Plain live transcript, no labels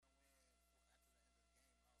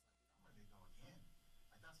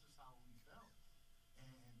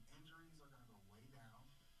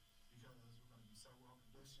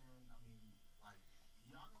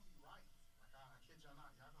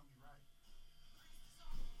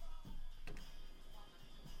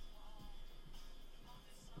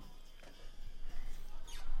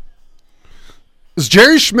Does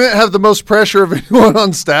Jerry Schmidt have the most pressure of anyone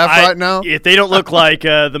on staff right now? If they don't look like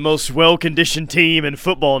the most well-conditioned team in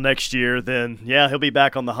football next year, then, yeah, he'll be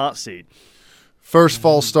back on the hot seat. First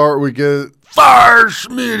false start, we get, fire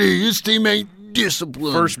Schmitty. His team ain't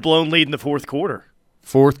disciplined. First blown lead in the fourth quarter.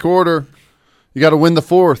 Fourth quarter. You got to win the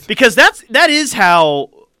fourth. Because that is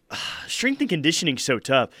how strength and conditioning is so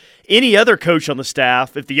tough. Any other coach on the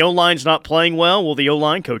staff, if the O-line's not playing well, the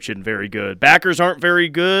O-line coach isn't very good. Backers aren't very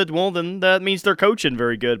good, then that means their coach isn't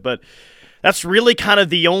very good. But that's really kind of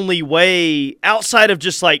the only way, outside of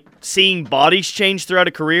just like seeing bodies change throughout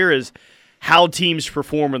a career, is how teams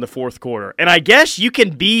perform in the fourth quarter. And I guess you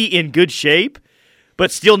can be in good shape, but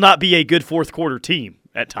still not be a good fourth quarter team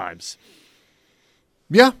at times.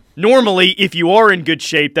 Yeah. Normally, if you are in good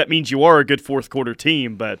shape, that means you are a good fourth quarter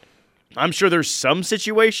team, but I'm sure there's some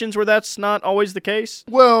situations where that's not always the case.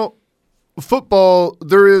 Well, football,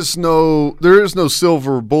 there is no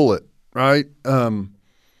silver bullet, right?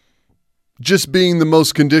 Just being the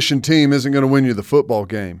most conditioned team isn't going to win you the football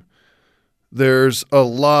game. There's a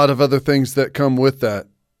lot of other things that come with that.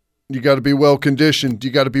 You got to be well conditioned.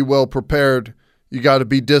 You got to be well prepared. You got to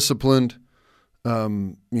be disciplined.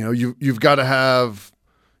 You've got to have,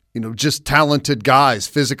 just talented guys,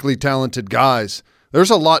 physically talented guys. There's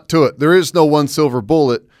a lot to it. There is no one silver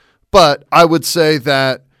bullet, but I would say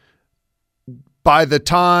that by the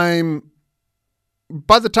time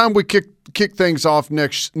we kick things off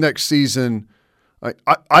next season,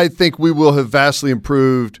 I think we will have vastly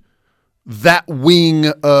improved that wing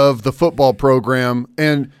of the football program,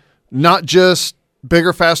 and not just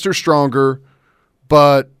bigger, faster, stronger,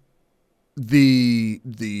 but the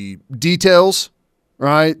details,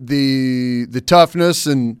 right? The toughness,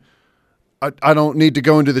 and I don't need to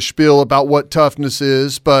go into the spiel about what toughness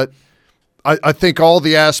is, but I think all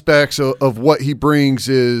the aspects of what he brings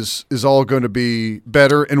is all going to be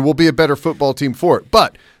better, and we'll be a better football team for it.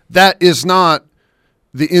 But that is not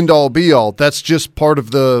the end-all, be-all. That's just part of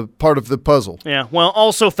the puzzle. Yeah, well,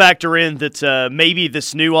 also factor in that maybe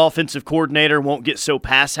this new offensive coordinator won't get so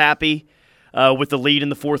pass-happy with the lead in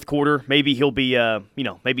the fourth quarter. Maybe he'll be,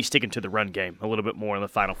 maybe sticking to the run game a little bit more in the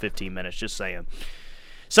final 15 minutes, just saying.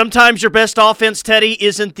 Sometimes your best offense, Teddy,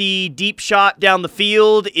 isn't the deep shot down the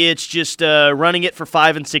field. It's just running it for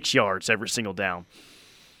 5 and 6 yards every single down.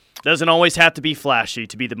 Doesn't always have to be flashy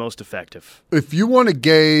to be the most effective. If you want to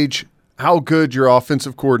gauge how good your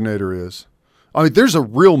offensive coordinator is, there's a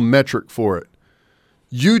real metric for it.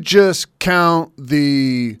 You just count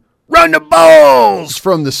the run the balls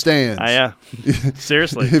from the stands. Yeah.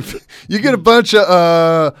 Seriously. If you get a bunch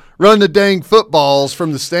of run the dang footballs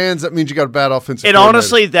from the stands, that means you got a bad offensive coordinator. And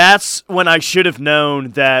honestly, that's when I should have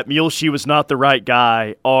known that Muleshy was not the right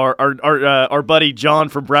guy. Our buddy John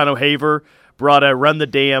from Brown O'Haver brought a run the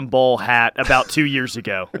damn ball hat about 2 years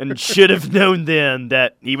ago, and should have known then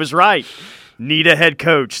that he was right. Need a head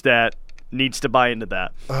coach that needs to buy into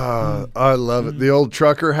that. I love it. The old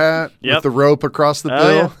trucker hat with the rope across the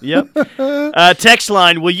bill. Yep. Text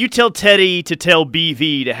line, will you tell Teddy to tell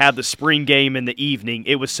BV to have the spring game in the evening?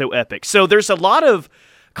 It was so epic. So there's a lot of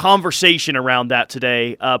conversation around that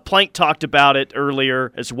today. Plank talked about it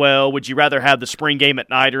earlier as well. Would you rather have the spring game at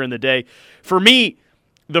night or in the day? For me,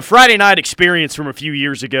 the Friday night experience from a few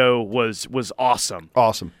years ago was awesome.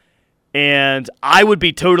 Awesome. And I would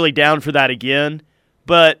be totally down for that again.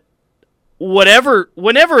 But whenever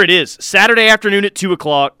it is, Saturday afternoon at 2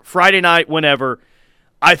 o'clock, Friday night, whenever,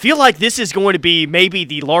 I feel like this is going to be maybe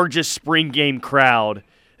the largest spring game crowd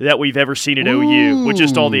that we've ever seen at OU, with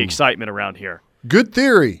just all the excitement around here. Good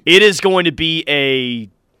theory. It is going to be a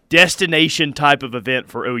destination type of event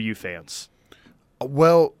for OU fans.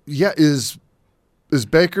 Well, yeah, is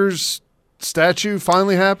Baker's statue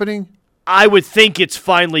finally happening? I would think it's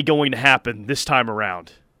finally going to happen this time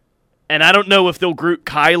around. And I don't know if they'll group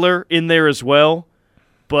Kyler in there as well,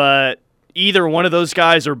 but either one of those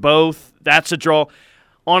guys or both, that's a draw.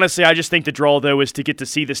 Honestly, I just think the draw, though, is to get to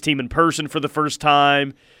see this team in person for the first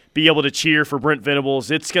time, be able to cheer for Brent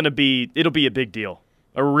Venables. It'll be a big deal,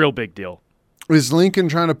 a real big deal. Is Lincoln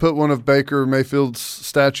trying to put one of Baker Mayfield's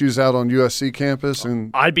statues out on USC campus?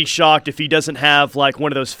 And I'd be shocked if he doesn't have like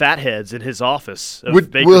one of those fat heads in his office.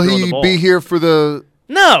 Will he be here for the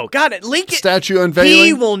No, got it. Lincoln statue unveiling?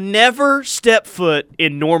 He will never step foot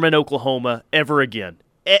in Norman, Oklahoma ever again.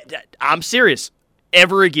 I'm serious.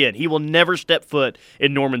 Ever again. He will never step foot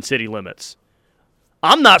in Norman city limits.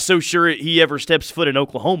 I'm not so sure he ever steps foot in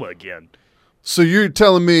Oklahoma again. So you're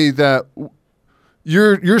telling me that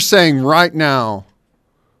you're saying right now,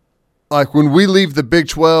 like when we leave the Big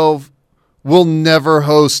 12, we'll never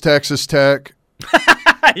host Texas Tech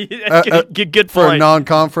good point. For a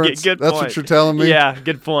non-conference? Good That's point. what you're telling me? Yeah,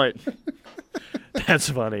 good point. That's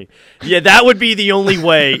funny. Yeah, that would be the only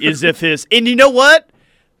way is if his – and you know what?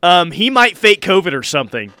 He might fake COVID or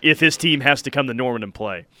something if his team has to come to Norman and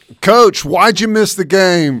play. Coach, why'd you miss the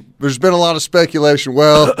game? There's been a lot of speculation.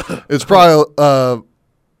 Well, it's probably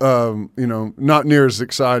not near as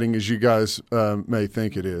exciting as you guys may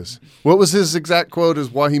think it is. What was his exact quote as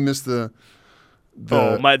why he missed the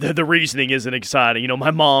reasoning isn't exciting.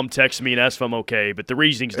 My mom texted me and asked if I'm okay, but the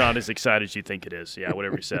reasoning's not as exciting as you think it is. Yeah,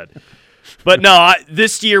 whatever he said. But no,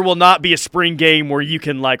 this year will not be a spring game where you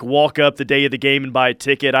can walk up the day of the game and buy a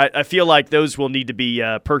ticket. I feel like those will need to be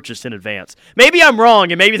purchased in advance. Maybe I'm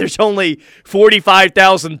wrong, and maybe there's only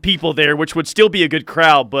 45,000 people there, which would still be a good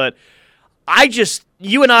crowd. But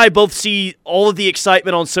you and I both see all of the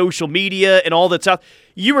excitement on social media and all that's out.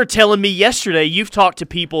 You were telling me yesterday you've talked to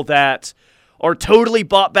people that are totally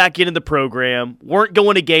bought back into the program, weren't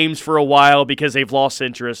going to games for a while because they've lost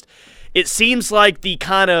interest. It seems like the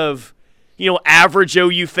kind of average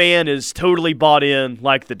OU fan is totally bought in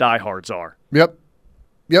like the diehards are. Yep.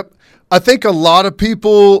 I think a lot of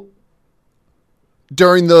people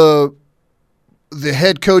during the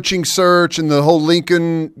head coaching search and the whole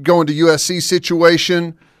Lincoln going to USC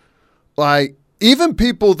situation, even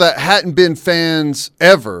people that hadn't been fans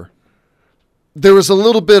ever, there was a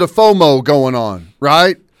little bit of FOMO going on,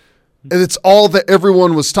 right? And it's all that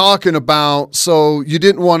everyone was talking about, so you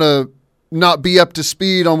didn't want to not be up to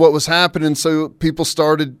speed on what was happening, so people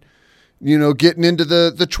started, getting into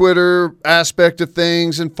the Twitter aspect of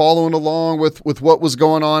things and following along with what was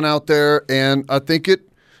going on out there. And I think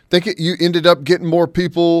you ended up getting more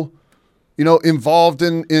people, involved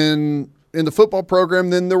in the football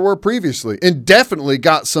program than there were previously, and definitely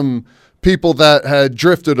got some people that had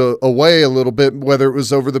drifted away a little bit, whether it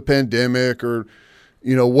was over the pandemic or,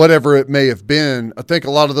 whatever it may have been. I think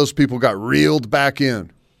a lot of those people got reeled back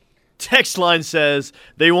in. Text line says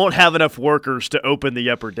they won't have enough workers to open the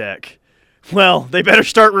upper deck. Well, they better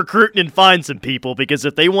start recruiting and find some people, because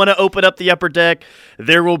if they want to open up the upper deck,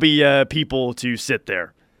 there will be people to sit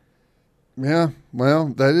there. Yeah, well,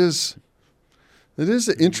 that is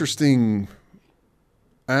an interesting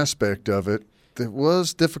aspect of it. It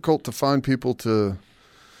was difficult to find people to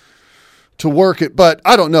work it, but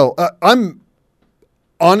I don't know.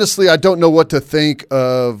 Honestly, I don't know what to think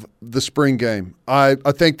of the spring game. I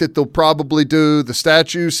think that they'll probably do the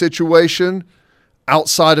statue situation.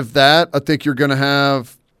 Outside of that, I think you're going to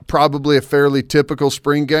have probably a fairly typical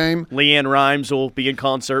spring game. Leanne Rhymes will be in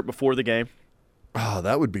concert before the game. Oh,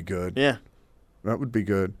 that would be good. Yeah. That would be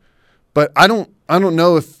good. But I don't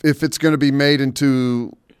know if it's going to be made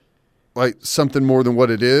into something more than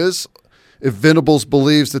what it is. If Venables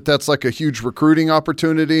believes that that's a huge recruiting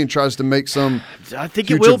opportunity and tries to make some I think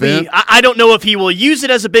it will event. Be. I don't know if he will use it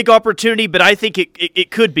as a big opportunity, but I think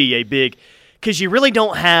it could be a big, because you really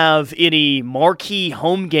don't have any marquee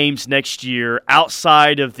home games next year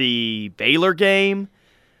outside of the Baylor game,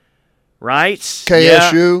 right?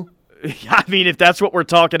 KSU. Yeah. I mean, if that's what we're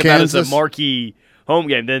talking Kansas. About as a marquee home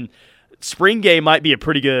game, then spring game might be a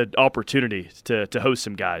pretty good opportunity to host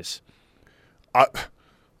some guys.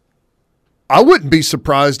 I wouldn't be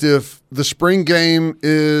surprised if the spring game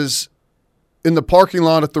is in the parking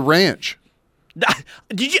lot at the ranch.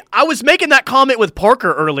 I was making that comment with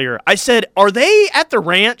Parker earlier. I said, are they at the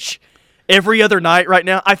ranch every other night right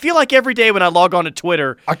now? I feel like every day when I log on to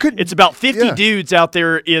Twitter, it's about 50 dudes out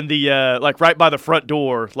there in the right by the front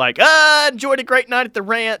door, enjoyed a great night at the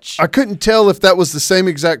ranch. I couldn't tell if that was the same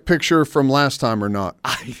exact picture from last time or not.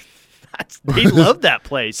 They love that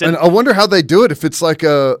place, and I wonder how they do it. If it's like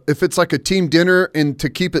a team dinner, and to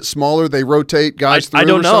keep it smaller, they rotate guys through. I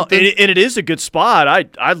don't know, something. And it is a good spot.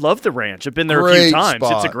 I love the ranch. I've been there a few times.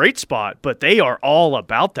 It's a great spot, but they are all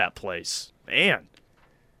about that place. Man,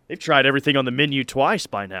 they've tried everything on the menu twice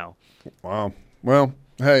by now. Wow. Well,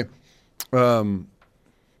 hey,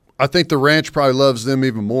 I think the ranch probably loves them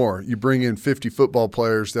even more. You bring in 50 football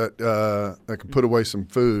players that can put away some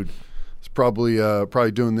food. It's probably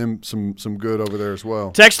doing them some good over there as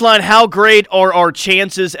well. Text line, how great are our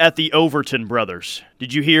chances at the Overton brothers?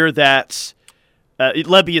 Did you hear that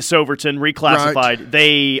Lebbeus Overton reclassified? Right.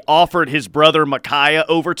 They offered his brother Micaiah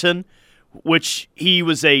Overton, which he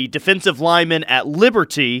was a defensive lineman at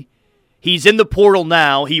Liberty. He's in the portal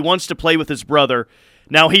now. He wants to play with his brother.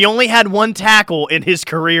 Now, he only had one tackle in his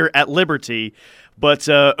career at Liberty, but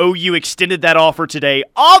OU extended that offer today,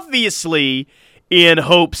 obviously in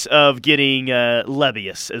hopes of getting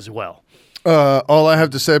Lebbeus as well. All I have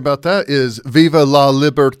to say about that is Viva la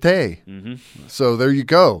Liberté. Mm-hmm. So there you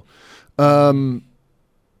go.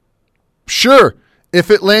 Sure, If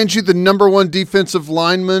it lands you the number one defensive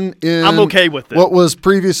lineman in I'm okay with it. what was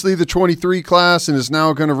previously the 23 class and is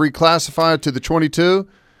now going to reclassify it to the 22,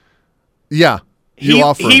 yeah, you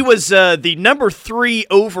offer He him. was the number 3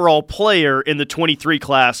 overall player in the 23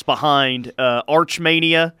 class behind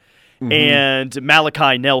Archmania and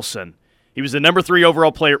Malachi Nelson. He was the number 3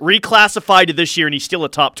 overall player, reclassified to this year, and he's still a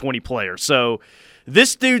top 20 player. So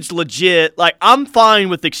this dude's legit. Like, I'm fine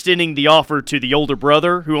with extending the offer to the older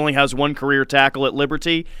brother who only has one career tackle at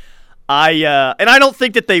Liberty. And I don't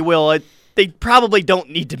think that they will. They probably don't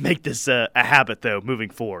need to make this a habit, though, moving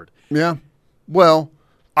forward. Yeah. Well,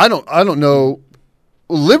 I don't know.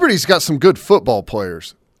 Liberty's got some good football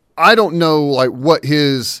players. I don't know like what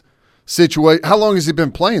his situation. How long has he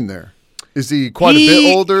been playing there? Is he quite a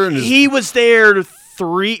bit older? And he was there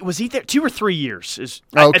 3. Was he there 2 or 3 years?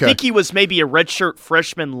 I think he was maybe a redshirt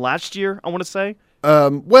freshman last year. I want to say.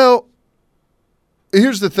 Well,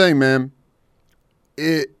 here's the thing, man.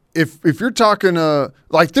 If you're talking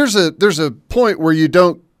like there's a point where you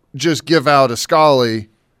don't just give out a Scully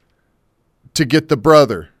to get the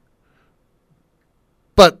brother,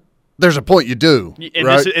 but there's a point you do, and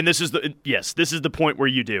right? This is the point where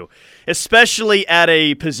you do, especially at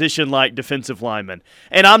a position like defensive lineman.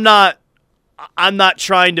 And I'm not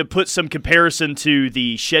trying to put some comparison to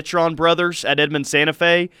the Shetron brothers at Edmond Santa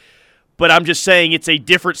Fe, but I'm just saying it's a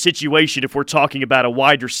different situation if we're talking about a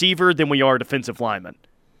wide receiver than we are a defensive lineman.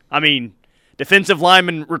 I mean, defensive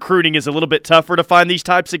lineman recruiting is a little bit tougher to find these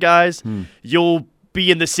types of guys. You'll be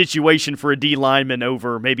in the situation for a D lineman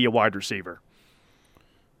over maybe a wide receiver.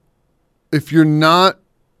 If you're not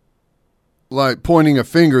like pointing a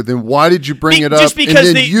finger, then why did you bring it up? Just because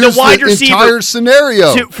and then the wide the receiver entire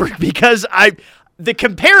scenario. Because the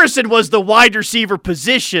comparison was the wide receiver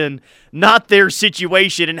position, not their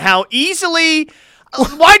situation, and how easily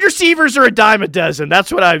wide receivers are a dime a dozen.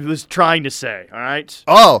 That's what I was trying to say. All right.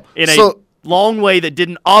 Oh, in a long way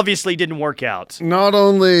that obviously didn't work out. Not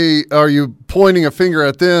only are you pointing a finger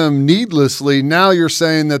at them needlessly, now you're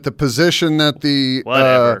saying that the position that the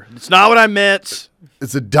whatever. It's not what I meant.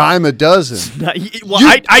 It's a dime a dozen.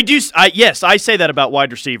 Yes, I say that about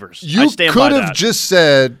wide receivers. You I stand could by have that. just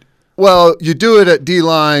said, well, you do it at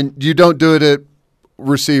D-line, you don't do it at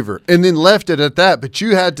receiver, and then left it at that, but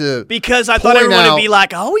you had to because I thought everyone would be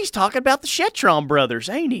like, oh, he's talking about the Shetron brothers,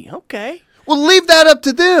 ain't he? Okay. Well, leave that up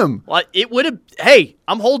to them. Well, it would have. Hey,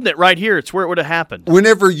 I'm holding it right here. It's where it would have happened.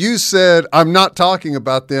 Whenever you said, I'm not talking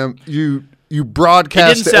about them, you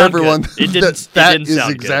broadcast to everyone that is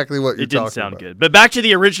exactly what you're talking about. It didn't sound good. But back to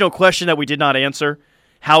the original question that we did not answer.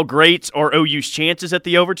 How great are OU's chances at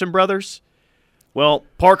the Overton brothers? Well,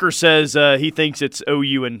 Parker says he thinks it's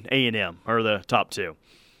OU and A&M are the top 2.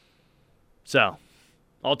 So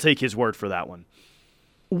I'll take his word for that one.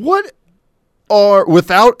 What are,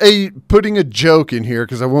 without putting a joke in here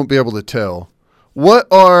because I won't be able to tell, what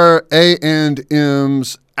are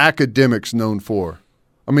A&M's academics known for?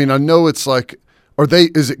 I mean, I know it's like,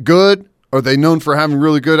 is it good? Are they known for having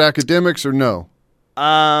really good academics or no?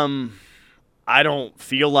 I don't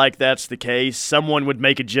feel like that's the case. Someone would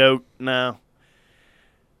make a joke. No.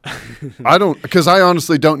 I don't, because I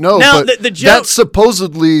honestly don't know. Now, but the joke, that's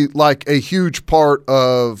supposedly like a huge part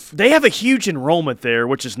of. They have a huge enrollment there,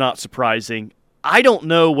 which is not surprising. I don't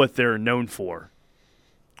know what they're known for.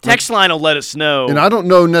 Text line will let us know. And I don't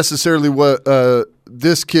know necessarily what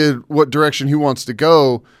this kid, what direction he wants to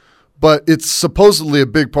go, but it's supposedly a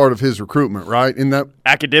big part of his recruitment, right? In that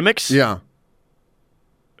academics? Yeah.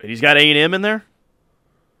 And he's got A&M in there?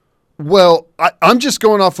 Well, I'm just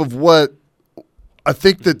going off of what I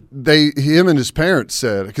think that him and his parents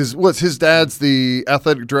said, because what's his dad's the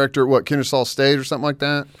athletic director at Kennesaw State or something like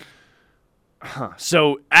that.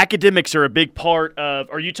 So academics are a big part of.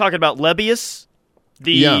 Are you talking about Lebius,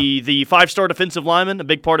 the 5-star defensive lineman, a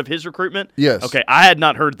big part of his recruitment? Yes. Okay, I had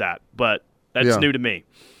not heard that, but that's new to me.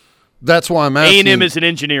 That's why I'm asking. A&M is an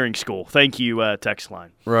engineering school. Thank you, text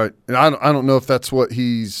line. Right, and I don't know if that's what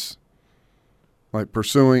he's like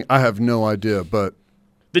pursuing. I have no idea, but.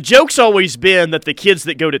 The joke's always been that the kids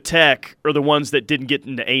that go to Tech are the ones that didn't get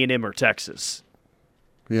into A&M or Texas.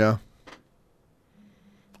 Yeah.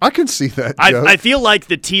 I can see that joke. I feel like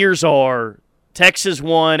the tiers are Texas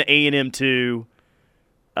 1, A&M 2,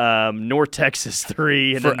 North Texas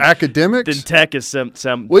 3. And for academics? Then Tech is some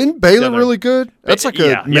well, isn't Baylor really good? That's like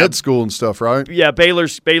a med school and stuff, right? Yeah,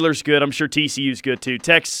 Baylor's good. I'm sure TCU's good too.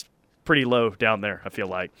 Tech's pretty low down there, I feel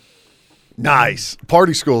like. Nice.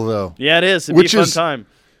 Party school, though. Yeah, it is. It'd be a fun time.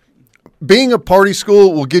 Being a party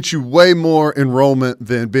school will get you way more enrollment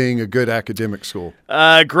than being a good academic school.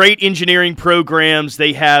 Great engineering programs.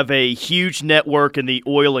 They have a huge network in the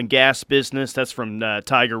oil and gas business. That's from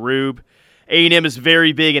Tiger Rube. A&M is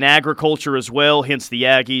very big in agriculture as well, hence the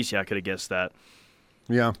Aggies. Yeah, I could have guessed that.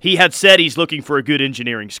 Yeah. He had said he's looking for a good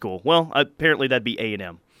engineering school. Well, apparently that'd be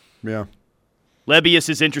A&M. Yeah. Lebbeus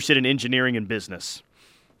is interested in engineering and business.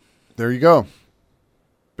 There you go.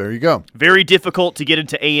 There you go. Very difficult to get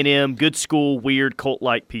into A&M. Good school, weird,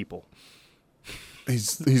 cult-like people.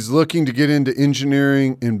 He's looking to get into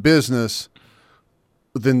engineering and business.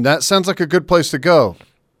 Then that sounds like a good place to go.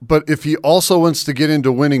 But if he also wants to get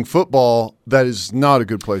into winning football, that is not a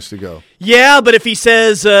good place to go. Yeah, but if he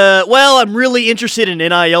says, well, I'm really interested in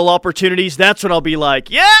NIL opportunities, that's when I'll be like,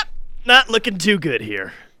 yeah, not looking too good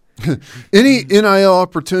here. Any NIL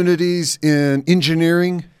opportunities in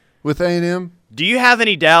engineering with A&M? Do you have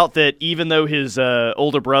any doubt that even though his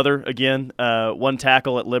older brother, again, won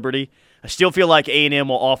tackle at Liberty, I still feel like A&M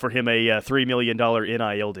will offer him a $3 million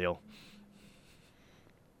NIL deal?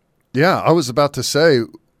 Yeah, I was about to say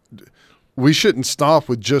we shouldn't stop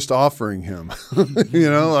with just offering him.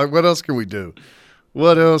 Like what else can we do?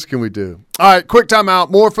 What else can we do? All right, quick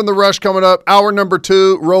timeout. More from The Rush coming up. Hour number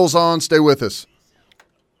 2 rolls on. Stay with us.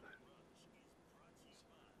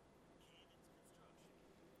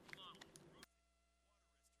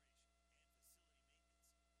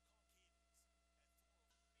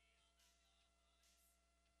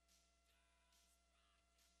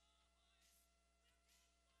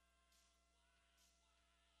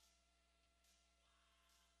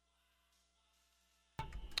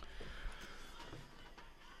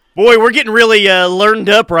 Boy, we're getting really learned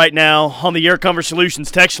up right now on the Air Comfort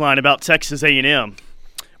Solutions text line about Texas A&M.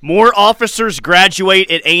 More officers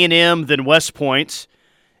graduate at A&M than West Point.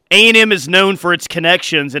 A&M is known for its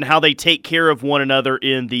connections and how they take care of one another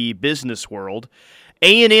in the business world.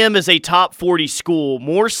 A&M is a top 40 school,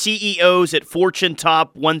 more CEOs at Fortune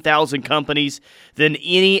top 1,000 companies than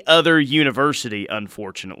any other university,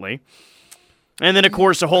 unfortunately. And then, of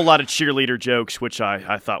course, a whole lot of cheerleader jokes, which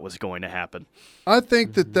I thought was going to happen. I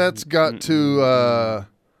think that's got to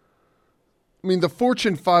the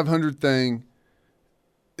Fortune 500 thing,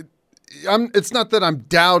 it's not that I'm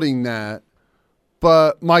doubting that,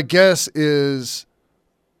 but my guess is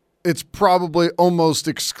it's probably almost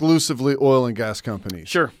exclusively oil and gas companies.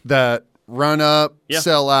 Sure. That run up, Yeah.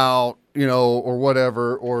 sell out, or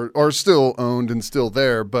whatever, or are still owned and still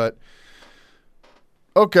there. But,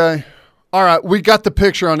 okay. All right, we got the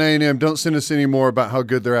picture on A&M. Don't send us any more about how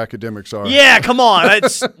good their academics are. Yeah, come on.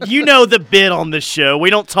 It's the bit on this show. We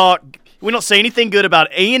don't say anything good about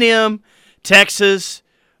A&M, Texas,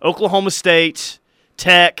 Oklahoma State,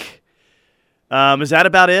 Tech. Is that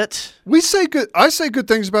about it? I say good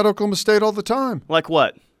things about Oklahoma State all the time. Like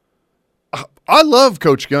what? I love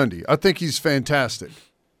Coach Gundy. I think he's fantastic.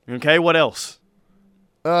 Okay, what else?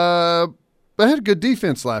 They had a good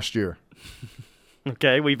defense last year.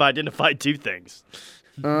 Okay, we've identified 2 things.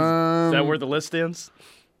 Is that where the list ends?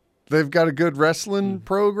 They've got a good wrestling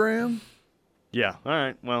program. Yeah, all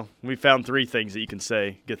right. Well, we found 3 things that you can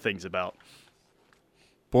say good things about.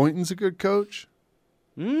 Boynton's a good coach.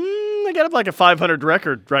 They got like a 500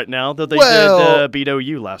 record right now, though they did beat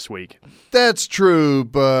OU last week. That's true,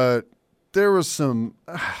 but there was some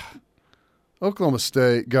Oklahoma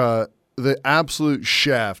State got the absolute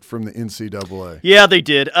shaft from the NCAA. Yeah, they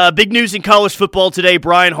did. Big news in college football today.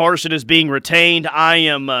 Brian Harsin is being retained. I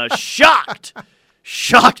am shocked.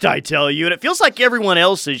 Shocked, I tell you. And it feels like everyone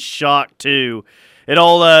else is shocked, too. It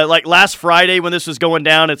all, like last Friday when this was going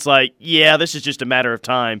down, it's like, yeah, this is just a matter of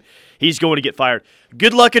time. He's going to get fired.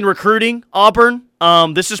 Good luck in recruiting, Auburn.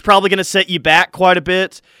 This is probably going to set you back quite a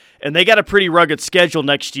bit. And they got a pretty rugged schedule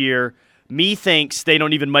next year. Me thinks they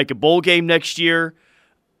don't even make a bowl game next year.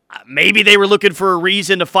 Maybe they were looking for a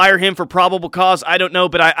reason to fire him for probable cause. I don't know,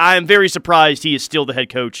 but I am very surprised he is still the head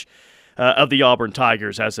coach of the Auburn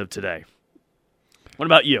Tigers as of today. What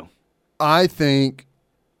about you? I think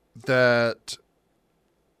that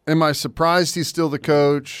 – am I surprised he's still the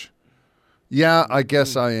coach? Yeah, I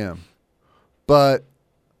guess I am. But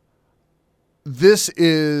this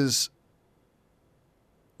is,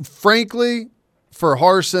 frankly, for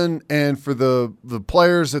Harsin and for the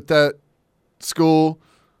players at that school –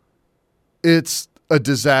 it's a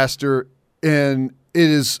disaster, and it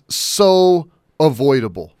is so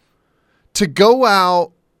avoidable. To go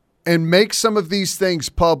out and make some of these things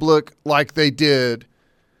public like they did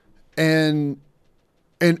and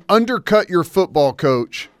undercut your football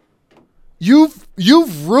coach, you've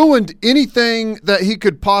ruined anything that he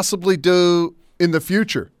could possibly do in the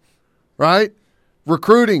future, right?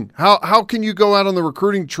 Recruiting. How can you go out on the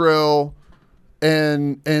recruiting trail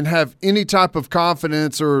and have any type of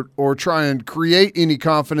confidence or try and create any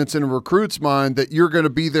confidence in a recruit's mind that you're going to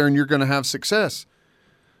be there and you're going to have success?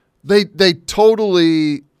 They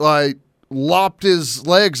totally lopped his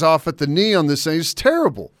legs off at the knee on this thing. It's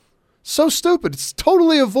terrible. So stupid. It's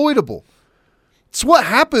totally avoidable. It's what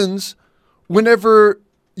happens whenever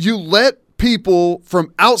you let people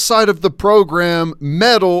from outside of the program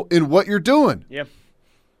meddle in what you're doing. Yeah.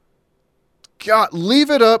 God, leave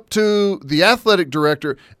it up to the athletic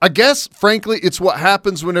director. I guess, frankly, it's what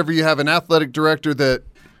happens whenever you have an athletic director that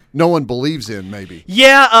no one believes in, maybe.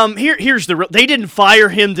 Yeah, here's the they didn't fire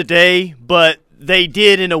him today, but they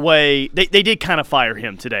did in a way. They did kind of fire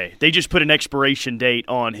him today. They just put an expiration date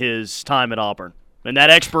on his time at Auburn. And that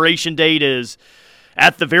expiration date is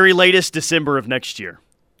at the very latest December of next year.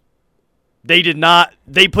 They did not –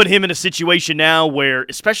 they put him in a situation now where,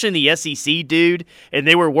 especially in the SEC, dude, and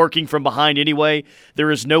they were working from behind anyway, there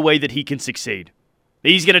is no way that he can succeed.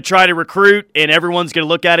 He's going to try to recruit, and everyone's going to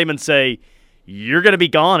look at him and say, you're going to be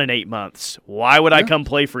gone in 8 months. Why would I come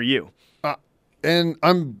play for you? And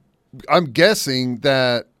I'm guessing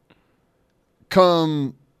that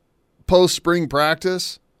come post-spring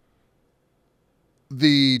practice,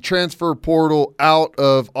 the transfer portal out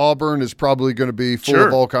of Auburn is probably going to be full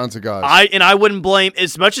of all kinds of guys. I wouldn't blame,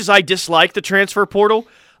 as much as I dislike the transfer portal,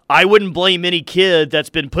 I wouldn't blame any kid that's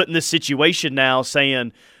been put in this situation now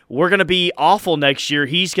saying, we're going to be awful next year,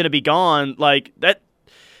 he's going to be gone. Like that.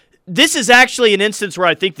 This is actually an instance where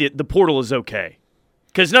I think the portal is okay.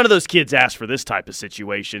 Because none of those kids asked for this type of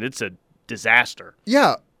situation. It's a disaster.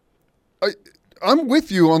 Yeah. I'm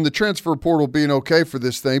with you on the transfer portal being okay for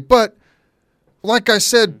this thing, but like I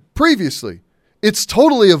said previously, it's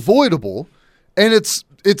totally avoidable, and it's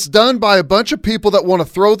done by a bunch of people that want to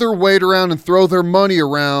throw their weight around and throw their money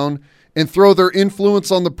around and throw their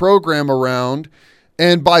influence on the program around,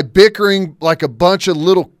 and by bickering like a bunch of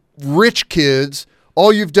little rich kids,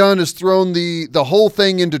 all you've done is thrown the whole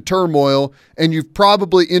thing into turmoil, and you've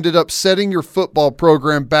probably ended up setting your football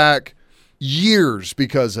program back years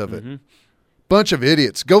because of it. Bunch of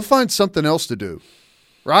idiots. Go find something else to do,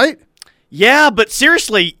 right? Yeah, but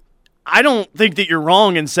seriously, I don't think that you're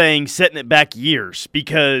wrong in saying setting it back years,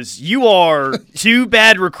 because you are 2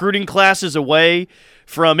 bad recruiting classes away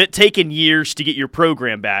from it taking years to get your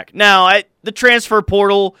program back. Now, the transfer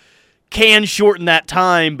portal can shorten that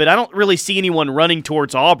time, but I don't really see anyone running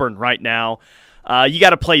towards Auburn right now. You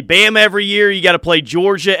got to play Bama every year. You got to play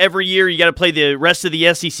Georgia every year. You got to play the rest of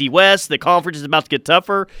the SEC West. The conference is about to get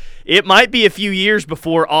tougher. It might be a few years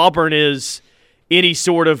before Auburn is any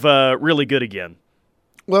sort of really good again.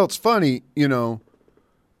 Well, it's funny, the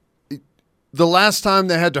last time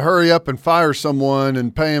they had to hurry up and fire someone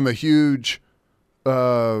and pay him a huge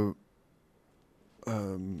buyout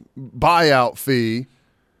fee,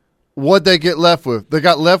 what'd they get left with? They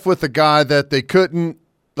got left with a guy that they couldn't,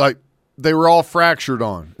 they were all fractured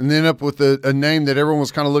on, and they ended up with a name that everyone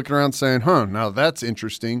was kind of looking around saying, now that's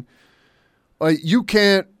interesting. You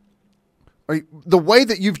can't, the way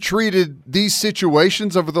that you've treated these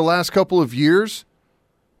situations over the last couple of years,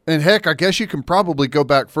 and heck, I guess you can probably go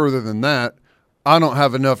back further than that. I don't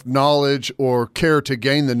have enough knowledge or care to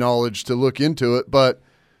gain the knowledge to look into it, but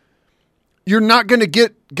you're not going to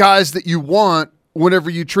get guys that you want whenever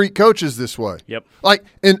you treat coaches this way. Yep.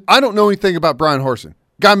 And I don't know anything about Brian Harsin.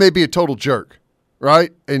 Guy may be a total jerk,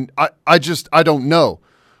 right? And I don't know.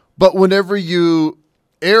 But whenever you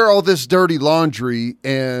air all this dirty laundry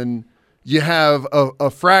and you have a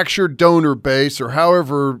fractured donor base, or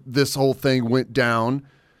however this whole thing went down,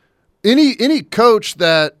 any coach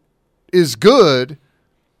that is good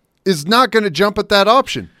is not going to jump at that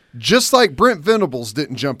option. Just like Brent Venables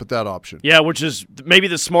didn't jump at that option. Yeah, which is maybe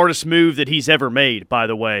the smartest move that he's ever made, by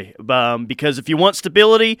the way. Because if you want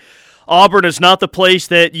stability, Auburn is not the place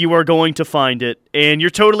that you are going to find it. And you're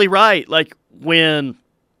totally right. Like, when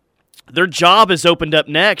their job is opened up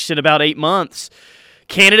next in about 8 months,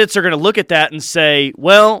 candidates are going to look at that and say,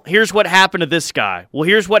 well, here's what happened to this guy. Well,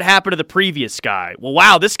 here's what happened to the previous guy. Well,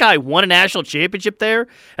 wow, this guy won a national championship there,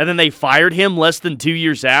 and then they fired him less than 2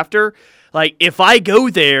 years after. Like, if I go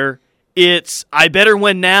there, it's I better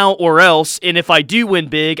win now or else, and if I do win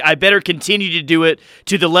big, I better continue to do it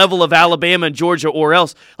to the level of Alabama and Georgia or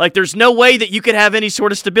else. Like, there's no way that you could have any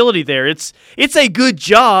sort of stability there. It's a good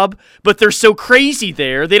job, but they're so crazy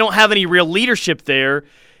there. They don't have any real leadership there.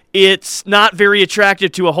 It's not very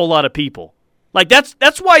attractive to a whole lot of people. Like,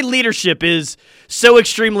 that's why leadership is so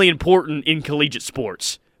extremely important in collegiate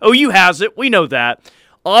sports. OU has it. We know that.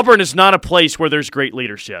 Auburn is not a place where there's great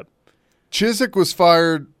leadership. Chiswick was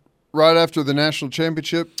fired right after the national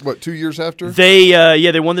championship, 2 years after? They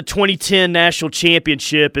won the 2010 national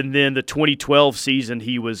championship, and then the 2012 season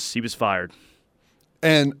he was fired.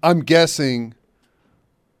 And I'm guessing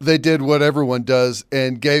they did what everyone does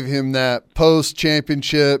and gave him that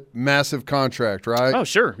post-championship massive contract, right? Oh,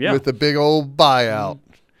 sure, yeah. With a big old buyout.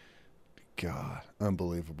 God,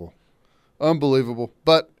 unbelievable. Unbelievable.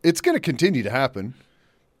 But it's going to continue to happen.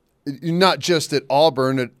 Not just at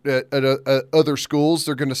Auburn, at other schools.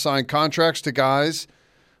 They're going to sign contracts to guys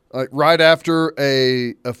right after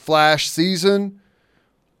a flash season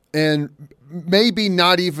and maybe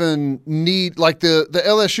not even need, like the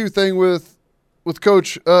LSU thing with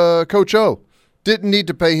Coach O. Didn't need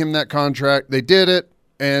to pay him that contract. They did it,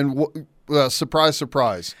 and surprise,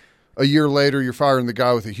 surprise. A year later, you're firing the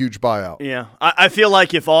guy with a huge buyout. Yeah. I feel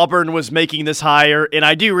like if Auburn was making this hire, and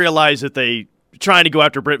I do realize that they trying to go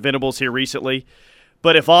after Brent Venables here recently,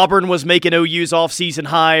 but if Auburn was making OU's offseason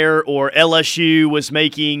hire or LSU was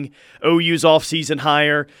making OU's offseason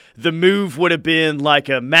hire, the move would have been like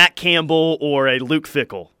a Matt Campbell or a Luke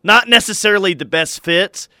Fickell. Not necessarily the best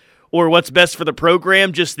fit or what's best for the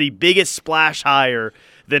program, just the biggest splash hire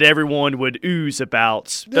that everyone would ooze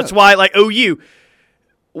about. Yeah. That's why, like OU,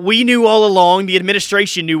 we knew all along, the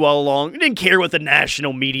administration knew all along, didn't care what the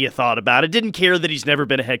national media thought about it, didn't care that he's never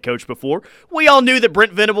been a head coach before. We all knew that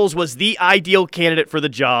Brent Venables was the ideal candidate for the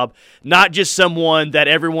job, not just someone that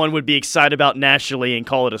everyone would be excited about nationally and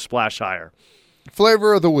call it a splash hire.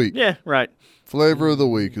 Flavor of the week. Yeah, right. Flavor of the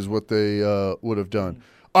week is what they would have done.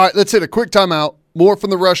 All right, let's hit a quick timeout. More from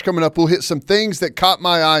The Rush coming up. We'll hit some things that caught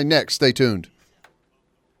my eye next. Stay tuned.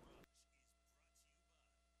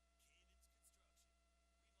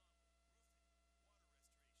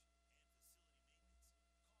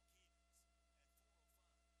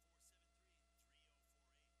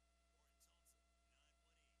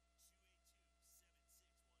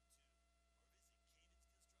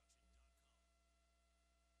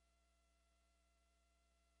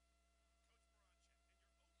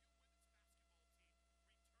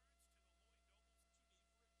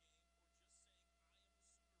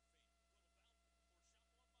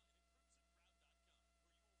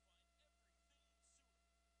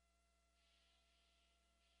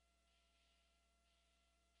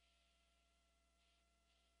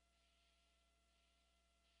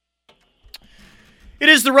 It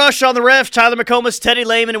is The Rush on the Ref. Tyler McComas, Teddy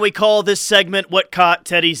Lehman, and we call this segment What Caught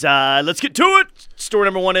Teddy's Eye. Let's get to it. Story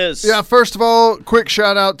number one is. Yeah, first of all, quick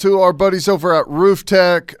shout out to our buddies over at Roof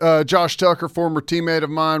Tech. Josh Tucker, former teammate of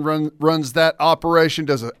mine, runs that operation,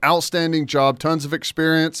 does an outstanding job, tons of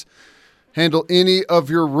experience. Handle any of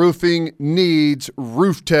your roofing needs.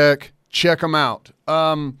 Roof Tech, check them out.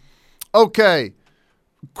 Okay,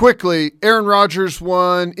 quickly, Aaron Rodgers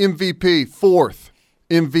won MVP, fourth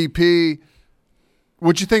MVP.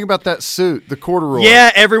 What'd you think about that suit, the corduroy?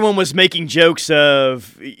 Yeah, everyone was making jokes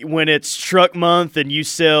of when it's truck month and you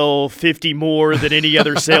sell 50 more than any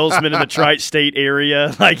other salesman in the Tri-State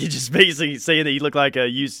area. Like, it's just basically saying that you look like a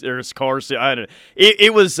used or a car suit. I don't know.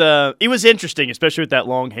 It was interesting, especially with that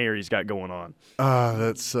long hair he's got going on. Ah,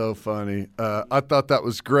 that's so funny. I thought that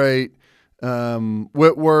was great.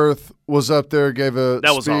 Whitworth was up there, gave a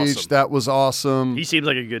speech. Awesome. That was awesome. He seems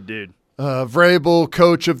like a good dude. Vrabel,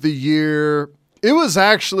 Coach of the Year. It was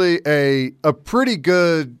actually a pretty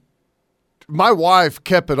good – my wife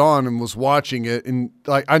kept it on and was watching it, and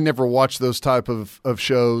like I never watched those type of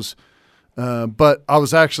shows, but I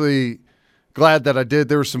was actually glad that I did.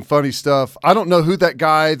 There was some funny stuff. I don't know who that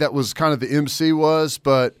guy that was kind of the MC was,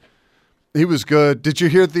 but he was good. Did you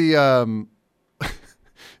hear the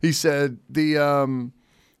he said the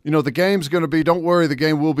game's going to be – don't worry, the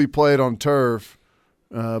game will be played on turf.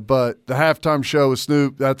 But the halftime show with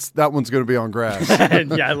Snoop, that one's going to be on grass.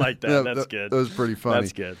 Yeah, I like that. Yeah, that's good. That was pretty funny.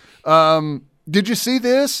 That's good. Did you see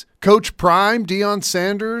this? Coach Prime, Deion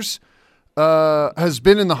Sanders, has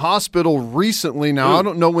been in the hospital recently. Now, I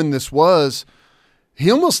don't know when this was.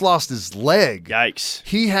 He almost lost his leg. Yikes.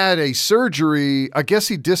 He had a surgery. I guess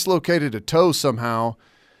he dislocated a toe somehow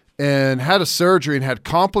and had a surgery and had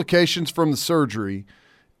complications from the surgery.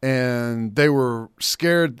 And they were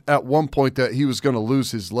scared at one point that he was going to lose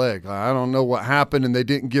his leg. I don't know what happened, and they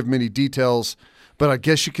didn't give many details, but I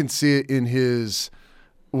guess you can see it in his,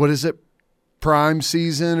 what is it, prime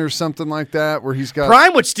season or something like that, where he's got –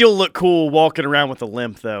 Prime would still look cool walking around with a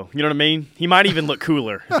limp, though. You know what I mean? He might even look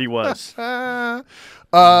cooler if he was. The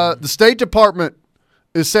State Department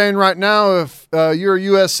is saying right now if you're a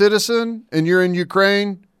U.S. citizen and you're in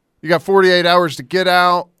Ukraine, you got 48 hours to get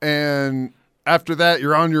out, and – after that,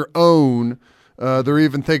 you're on your own. They're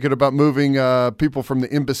even thinking about moving people from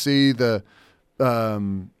the embassy, the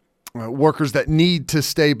workers that need to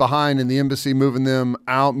stay behind in the embassy, moving them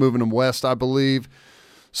out, moving them west, I believe.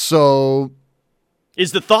 So,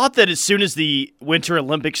 is the thought that as soon as the Winter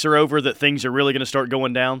Olympics are over that things are really going to start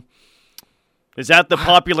going down? Is that the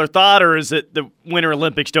popular thought, or is it the Winter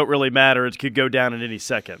Olympics don't really matter? It could go down at any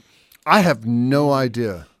second. I have no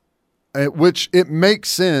idea. Which it makes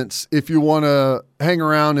sense if you want to hang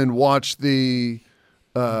around and watch the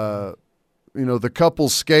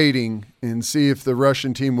couples skating and see if the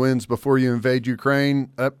Russian team wins before you invade Ukraine.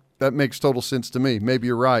 That makes total sense to me. Maybe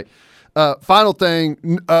you're right. Final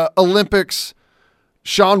thing, Olympics.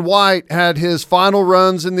 Shaun White had his final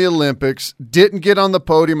runs in the Olympics, didn't get on the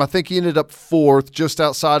podium. I think he ended up 4th, just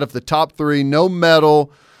outside of the top 3. No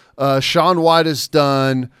medal. Shaun White is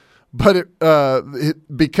done. But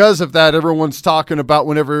because of that, everyone's talking about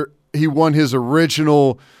whenever he won his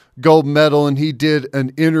original gold medal and he did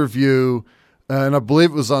an interview, and I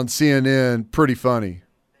believe it was on CNN, pretty funny.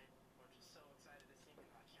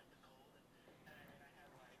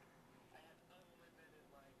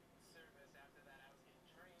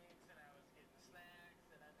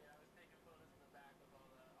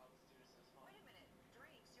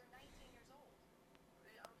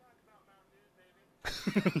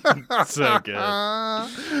 So good.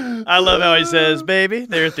 I love how he says, baby,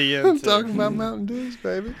 there at the end. I'm talking about Mountain Dews,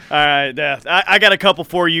 baby. All right, I got a couple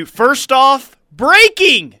for you. First off,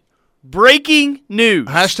 breaking news.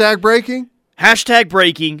 Hashtag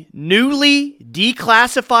breaking. Newly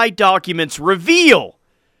declassified documents reveal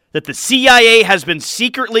that the CIA has been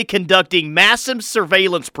secretly conducting massive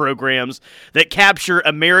surveillance programs that capture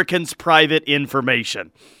Americans' private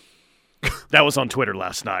information. That was on Twitter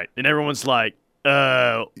last night, and everyone's like,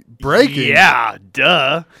 breaking? Yeah,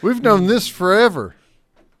 duh. We've known this forever.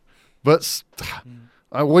 But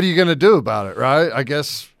what are you going to do about it, right? I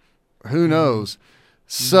guess, who knows?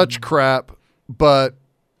 Such crap, but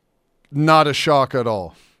not a shock at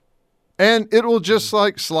all. And it will just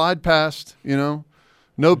slide past,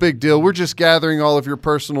 No big deal. We're just gathering all of your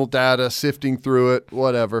personal data, sifting through it,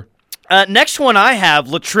 whatever. Next one I have,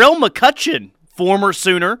 Latrell McCutcheon, former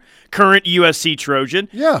Sooner, current USC Trojan.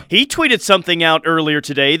 Yeah. He tweeted something out earlier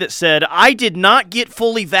today that said, I did not get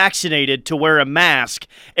fully vaccinated to wear a mask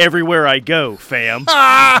everywhere I go, fam.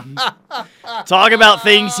 Talk about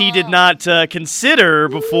things he did not consider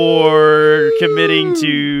before committing to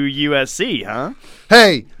USC, huh?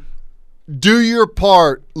 Hey, do your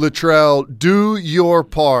part, Latrell. Do your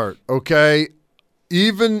part, okay?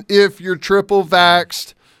 Even if you're triple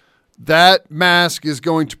vaxxed, that mask is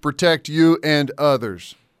going to protect you and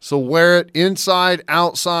others. So wear it inside,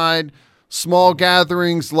 outside, small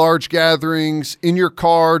gatherings, large gatherings, in your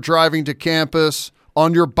car, driving to campus,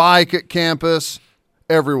 on your bike at campus,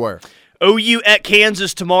 everywhere. OU at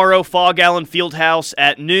Kansas tomorrow, Fog Allen Fieldhouse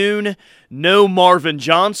at noon. No Marvin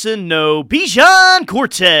Johnson, no Bijan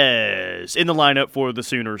Cortez in the lineup for the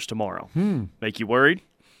Sooners tomorrow. Make you worried?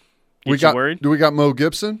 Do we got Mo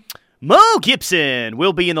Gibson? Mo Gibson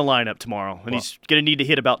will be in the lineup tomorrow, and he's going to need to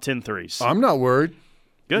hit about 10 threes. I'm not worried.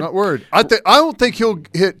 Good. Not worried. I don't think he'll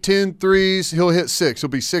hit 10 threes. He'll hit 6. He'll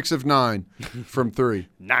be 6 of 9 from 3.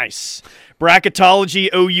 Nice. Bracketology,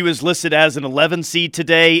 OU is listed as an 11 seed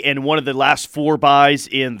today and one of the last 4 buys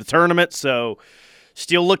in the tournament, so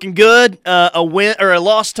still looking good. A win or a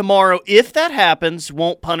loss tomorrow, if that happens,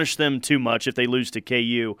 won't punish them too much if they lose to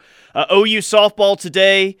KU. OU softball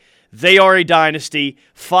today. They are a dynasty.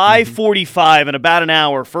 5:45 in about an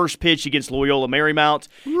hour. First pitch against Loyola Marymount.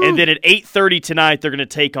 Woo. And then at 8:30 tonight, they're going to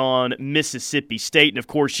take on Mississippi State. And, of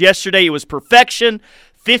course, yesterday it was perfection.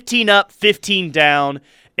 15 up, 15 down.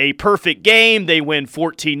 A perfect game. They win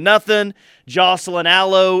 14-0. Jocelyn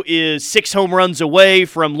Allo is 6 home runs away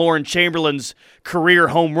from Lauren Chamberlain's career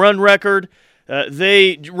home run record.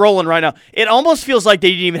 They rolling right now. It almost feels like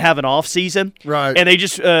they didn't even have an off season, right? And they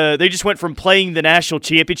just went from playing the national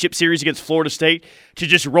championship series against Florida State to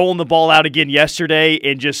just rolling the ball out again yesterday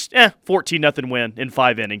and just 14-0 win in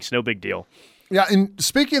 5 innings. No big deal. Yeah, and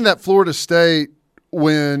speaking of that Florida State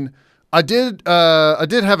win, I did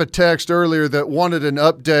have a text earlier that wanted an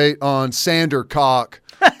update on Sander Cock.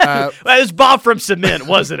 It was Bob from Cement,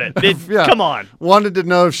 wasn't it? Yeah. Come on. Wanted to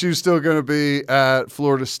know if she was still going to be at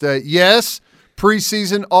Florida State. Yes.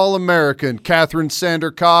 Preseason All-American Catherine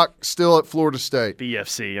Sander-Cock still at Florida State.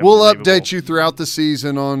 BFC. We'll update you throughout the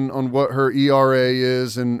season on what her ERA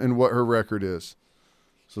is and what her record is.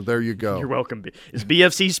 So there you go. You're welcome. Is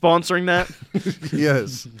BFC sponsoring that?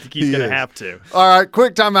 Yes. I think he's going to have to. All right,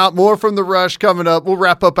 quick timeout. More from The Rush coming up. We'll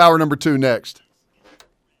wrap up hour number 2 next.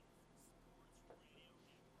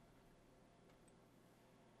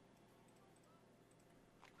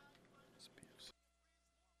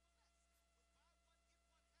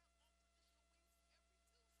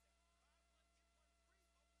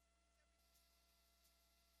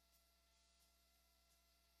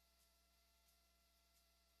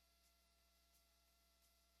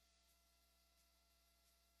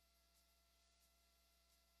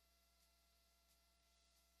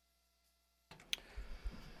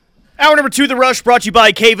 Hour number 2 of The Rush brought to you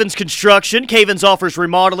by Cavens Construction. Cavens offers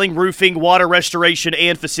remodeling, roofing, water restoration,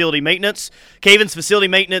 and facility maintenance. Cavens Facility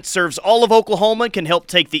Maintenance serves all of Oklahoma and can help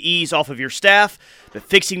take the ease off of your staff by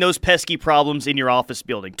fixing those pesky problems in your office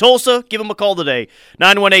building. Tulsa, give them a call today.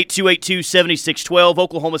 918-282-7612.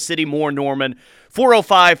 Oklahoma City, Moore, Norman.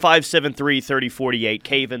 405-573-3048.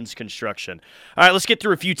 Cavens Construction. All right, let's get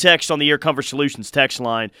through a few texts on the Air Comfort Solutions text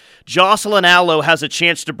line. Jocelyn Allo has a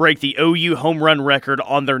chance to break the OU home run record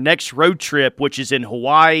on their next road trip, which is in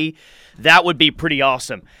Hawaii. That would be pretty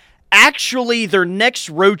awesome. Actually, their next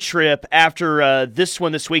road trip after this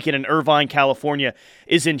one this weekend in Irvine, California,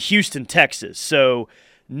 is in Houston, Texas. So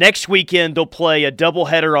next weekend they'll play a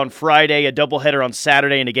doubleheader on Friday, a doubleheader on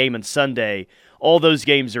Saturday, and a game on Sunday. All those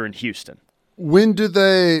games are in Houston. When do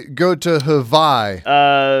they go to Hawaii?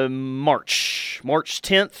 March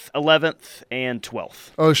 10th, 11th, and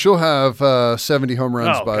 12th. Oh, she'll have 70 home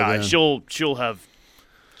runs by then. She'll have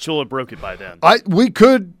broke it by then.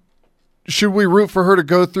 Should we root for her to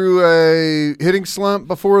go through a hitting slump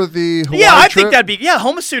before the Hawaii I trip? think that'd be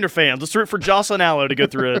Homa Sooner fans. Let's root for Jocelyn Allo to go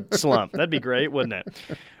through a slump. That'd be great, wouldn't it?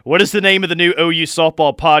 What is the name of the new OU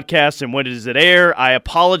softball podcast and when does it air? I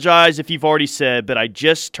apologize if you've already said, but I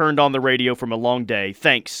just turned on the radio from a long day.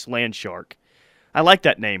 Thanks, Landshark. I like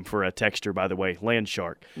that name for a texter, by the way,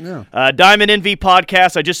 Landshark. Yeah. Diamond Envy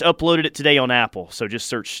podcast. I just uploaded it today on Apple, so just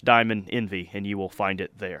search Diamond Envy and you will find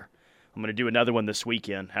it there. I'm going to do another one this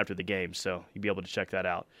weekend after the game, so you'll be able to check that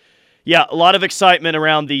out. Yeah, a lot of excitement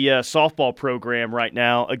around the softball program right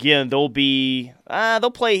now. Again, they'll play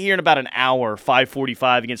here in about an hour,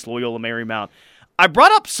 5:45 against Loyola Marymount. I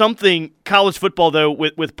brought up something college football though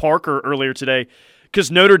with Parker earlier today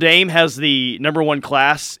because Notre Dame has the number 1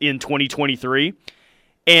 class in 2023,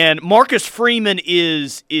 and Marcus Freeman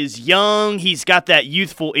is young. He's got that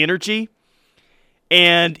youthful energy,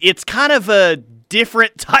 and it's kind of a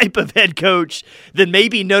different type of head coach than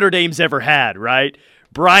maybe Notre Dame's ever had, right?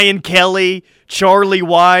 Brian Kelly, Charlie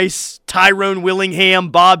Weiss, Tyrone Willingham,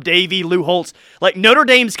 Bob Davie, Lou Holtz. Like Notre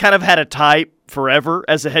Dame's kind of had a type forever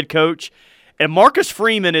as a head coach, and Marcus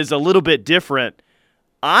Freeman is a little bit different.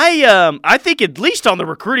 I think at least on the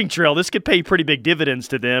recruiting trail, this could pay pretty big dividends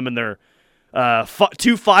to them and their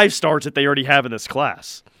 2 5-stars that they already have in this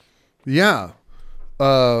class. Yeah.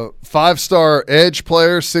 5-star edge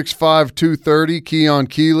player, 6'5", 230, Keon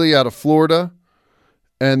Keeley out of Florida.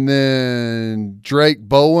 And then Drake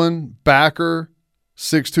Bowen, backer,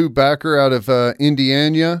 6'2", backer out of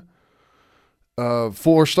Indiana.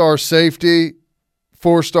 4-star safety,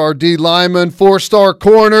 4-star D lineman, 4-star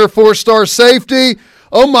corner, 4-star safety.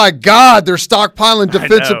 Oh, my God, they're stockpiling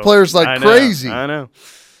defensive players like crazy. I know.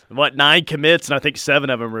 9 commits, and I think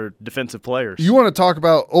 7 of them are defensive players. You want to talk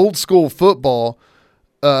about old school football.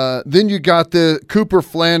 Then you got the Cooper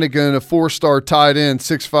Flanagan, a 4-star tight end,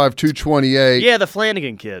 6'5", 228. Yeah, the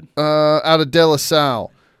Flanagan kid. Out of De La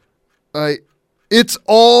Salle. It's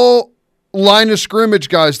all line of scrimmage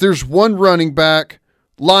guys. There's one running back,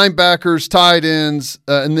 linebackers, tight ends,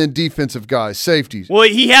 and then defensive guys, safeties. Well,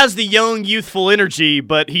 he has the young, youthful energy,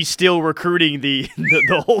 but he's still recruiting the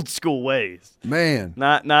old school ways. Man.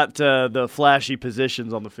 Not the flashy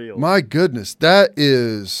positions on the field. My goodness, that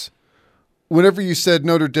is... Whenever you said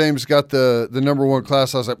Notre Dame's got the number 1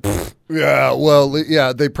 class, I was like,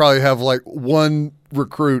 they probably have like 1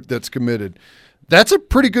 recruit that's committed. That's a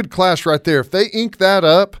pretty good class right there. If they ink that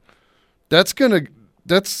up, they're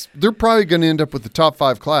probably going to end up with the top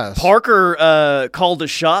 5 class. Parker called a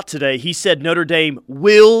shot today. He said Notre Dame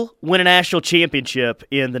will win a national championship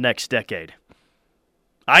in the next decade.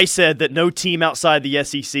 I said that no team outside the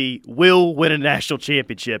SEC will win a national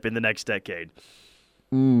championship in the next decade.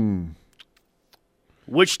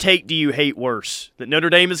 Which take do you hate worse? That Notre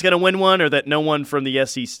Dame is going to win one, or that no one from the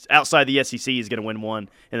SEC outside the SEC is going to win one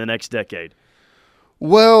in the next decade?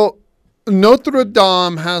 Well, Notre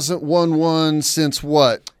Dame hasn't won one since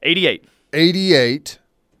what? 88. 88.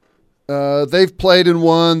 They've played and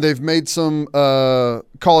won. They've made some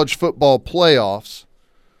college football playoffs.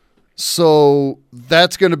 So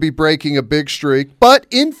that's going to be breaking a big streak. But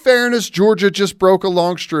in fairness, Georgia just broke a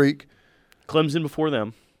long streak. Clemson before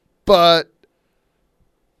them. But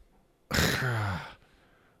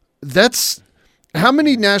that's how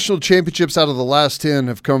many national championships out of the last 10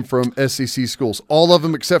 have come from SEC schools? All of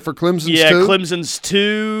them except for Clemson's 2? Yeah, Clemson's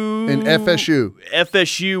 2. And FSU.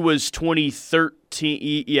 FSU was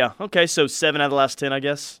 2013. Yeah, okay, so 7 out of the last 10, I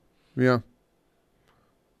guess. Yeah.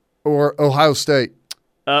 Or Ohio State.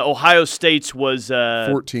 Ohio State's was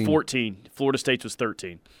 14. 14. Florida State's was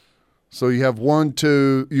 13. So you have 1,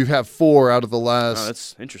 2, you have 4 out of the last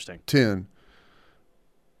that's interesting. 10.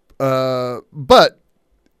 But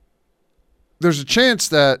there's a chance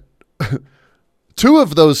that two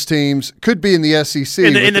of those teams could be in the SEC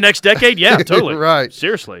in the next decade. Yeah, totally. Right.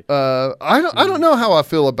 Seriously. I don't know how I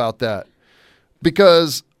feel about that,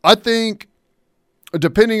 because I think,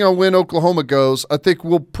 depending on when Oklahoma goes, I think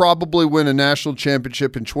we'll probably win a national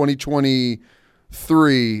championship in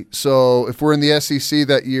 2023. So if we're in the SEC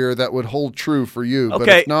that year, that would hold true for you. Okay. But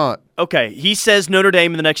if not. Okay. He says Notre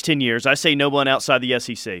Dame in the next 10 years. I say no one outside the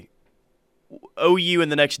SEC. OU in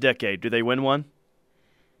the next decade. Do they win one?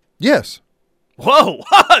 Yes. Whoa.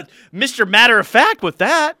 Mr. Matter of Fact with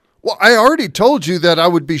that. Well, I already told you that I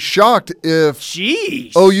would be shocked if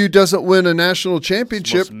Jeez. OU doesn't win a national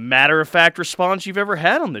championship. Most matter-of-fact response you've ever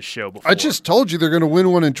had on this show before. I just told you they're going to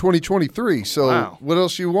win one in 2023. So Wow. What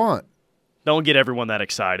else you want? Don't get everyone that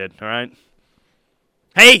excited, all right?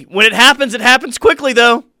 Hey, when it happens quickly,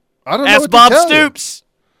 though. I don't know Ask what to Bob tell you. Stoops.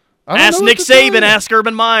 I don't Ask know Nick what to tell Saban. you. Ask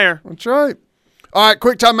Urban Meyer. That's right. All right,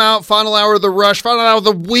 quick timeout. Final hour of the rush. Final hour of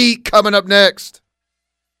the week coming up next.